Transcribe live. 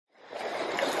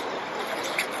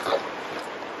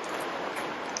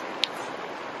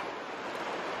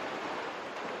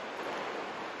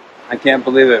I can't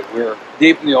believe it. We're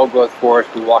deep in the old growth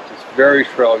forest. We walked this very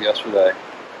trail yesterday.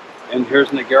 And here's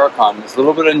an Agarikon. It's a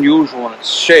little bit unusual in its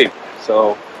shape,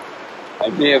 so I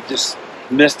may have just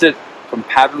missed it from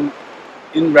pattern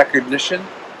in recognition.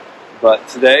 But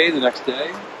today, the next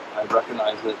day, I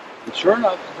recognized it. And sure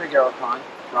enough, it's an Agarikon,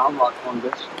 brown rock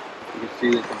fungus. You can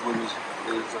see that the wood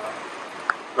is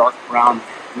dark brown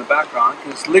in the background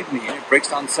because it's lignine. It breaks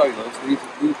down cellulose, leaves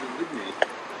the lignine.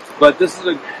 But this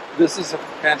is a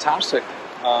fantastic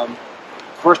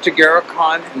first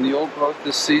Agarikon in the old growth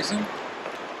this season.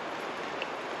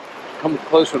 Come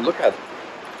closer and look at it.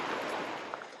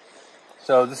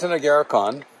 So this is an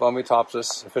Agarikon,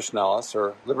 Fomitopsis officinalis,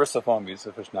 or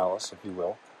Librissofomes officinalis, if you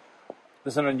will.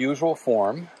 This is an unusual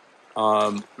form.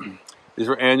 These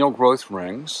are annual growth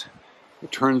rings.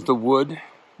 It turns the wood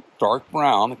dark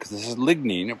brown because this is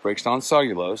lignine. It breaks down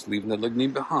cellulose, leaving the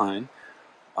lignine behind.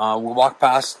 We walked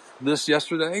past this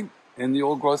yesterday in the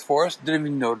old growth forest. Didn't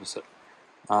even notice it.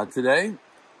 Today,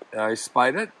 I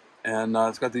spied it, and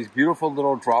it's got these beautiful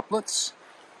little droplets,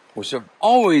 which have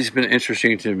always been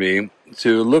interesting to me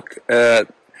to look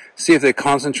at, see if they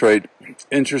concentrate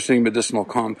interesting medicinal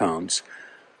compounds.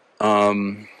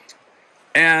 And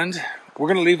we're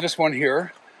going to leave this one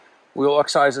here. We'll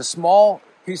excise a small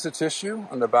piece of tissue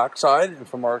on the backside, and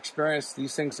from our experience,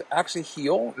 these things actually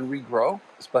heal and regrow,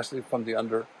 especially from the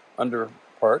under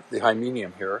part, the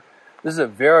hymenium here. This is a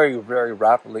very, very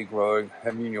rapidly growing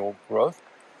hymeneal growth.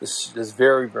 This is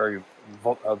very, very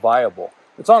viable.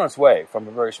 It's on its way from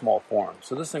a very small form.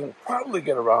 So this thing will probably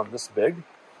get around this big.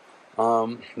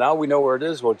 Now we know where it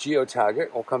is. We'll geotag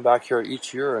it. We'll come back here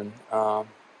each year and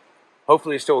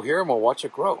hopefully it's still here and we'll watch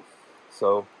it grow.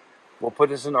 So we'll put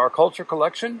this in our culture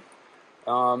collection.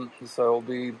 So it'll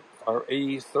be our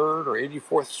 83rd or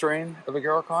 84th strain of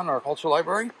Agarikon, our culture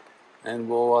library. And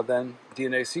we'll then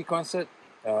DNA sequence it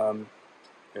and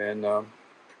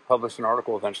publish an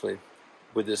article eventually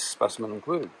with this specimen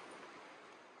included.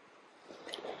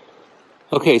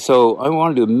 Okay, so I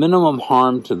want to do minimum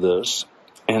harm to this,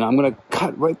 and I'm going to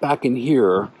cut right back in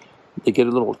here to get a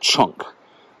little chunk.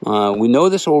 We know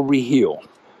this will reheal,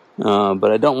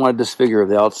 but I don't want to disfigure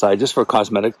the outside just for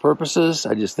cosmetic purposes.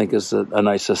 I just think it's a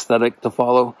nice aesthetic to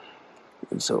follow.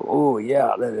 And so, oh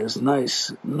yeah, that is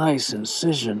nice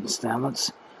incision,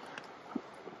 Stamets.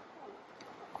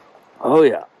 Oh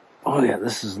yeah,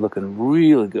 this is looking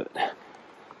really good.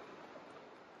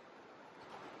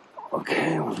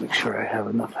 Okay, I want to make sure I have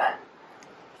enough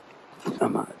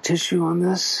amount of tissue on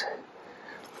this.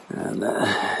 And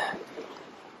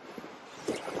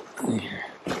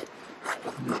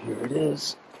here it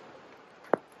is.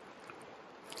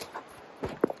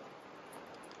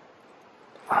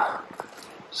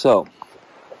 So,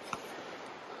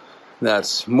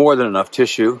 that's more than enough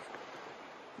tissue.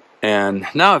 And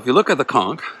now if you look at the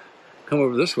conch, come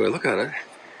over this way, look at it.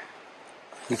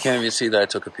 You can't even see that I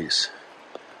took a piece.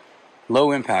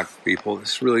 Low impact, people.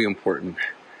 It's really important.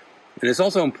 And it's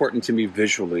also important to me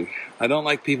visually. I don't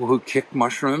like people who kick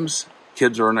mushrooms.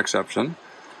 Kids are an exception.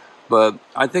 But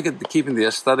I think keeping the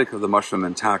aesthetic of the mushroom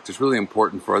intact is really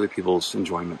important for other people's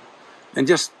enjoyment. And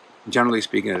just generally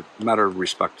speaking, a matter of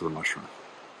respect to the mushroom.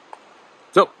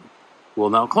 So, we'll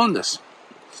now clone this.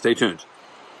 Stay tuned.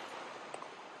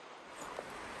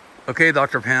 Okay,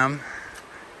 Dr. Pam,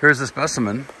 here's the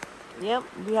specimen. Yep,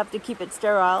 we have to keep it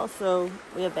sterile, so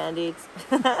we have Band-Aids.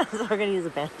 So we're going to use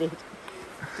a Band-Aid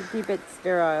to keep it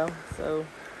sterile, so...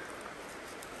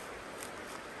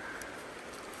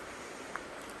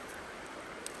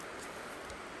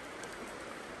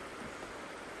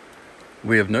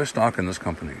 We have no stock in this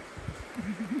company.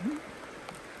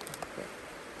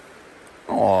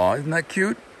 Aw, isn't that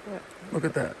cute? Yeah. Look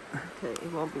at that. Okay,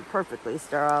 it won't be perfectly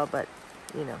sterile, but,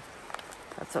 you know,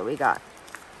 that's what we got.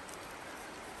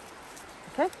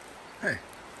 Okay? Hey.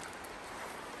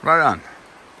 Right on.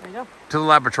 There you go. To the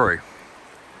laboratory.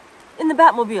 In the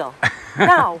Batmobile.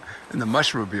 Now. In the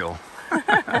mushroomobile.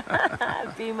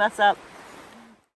 Beam us up.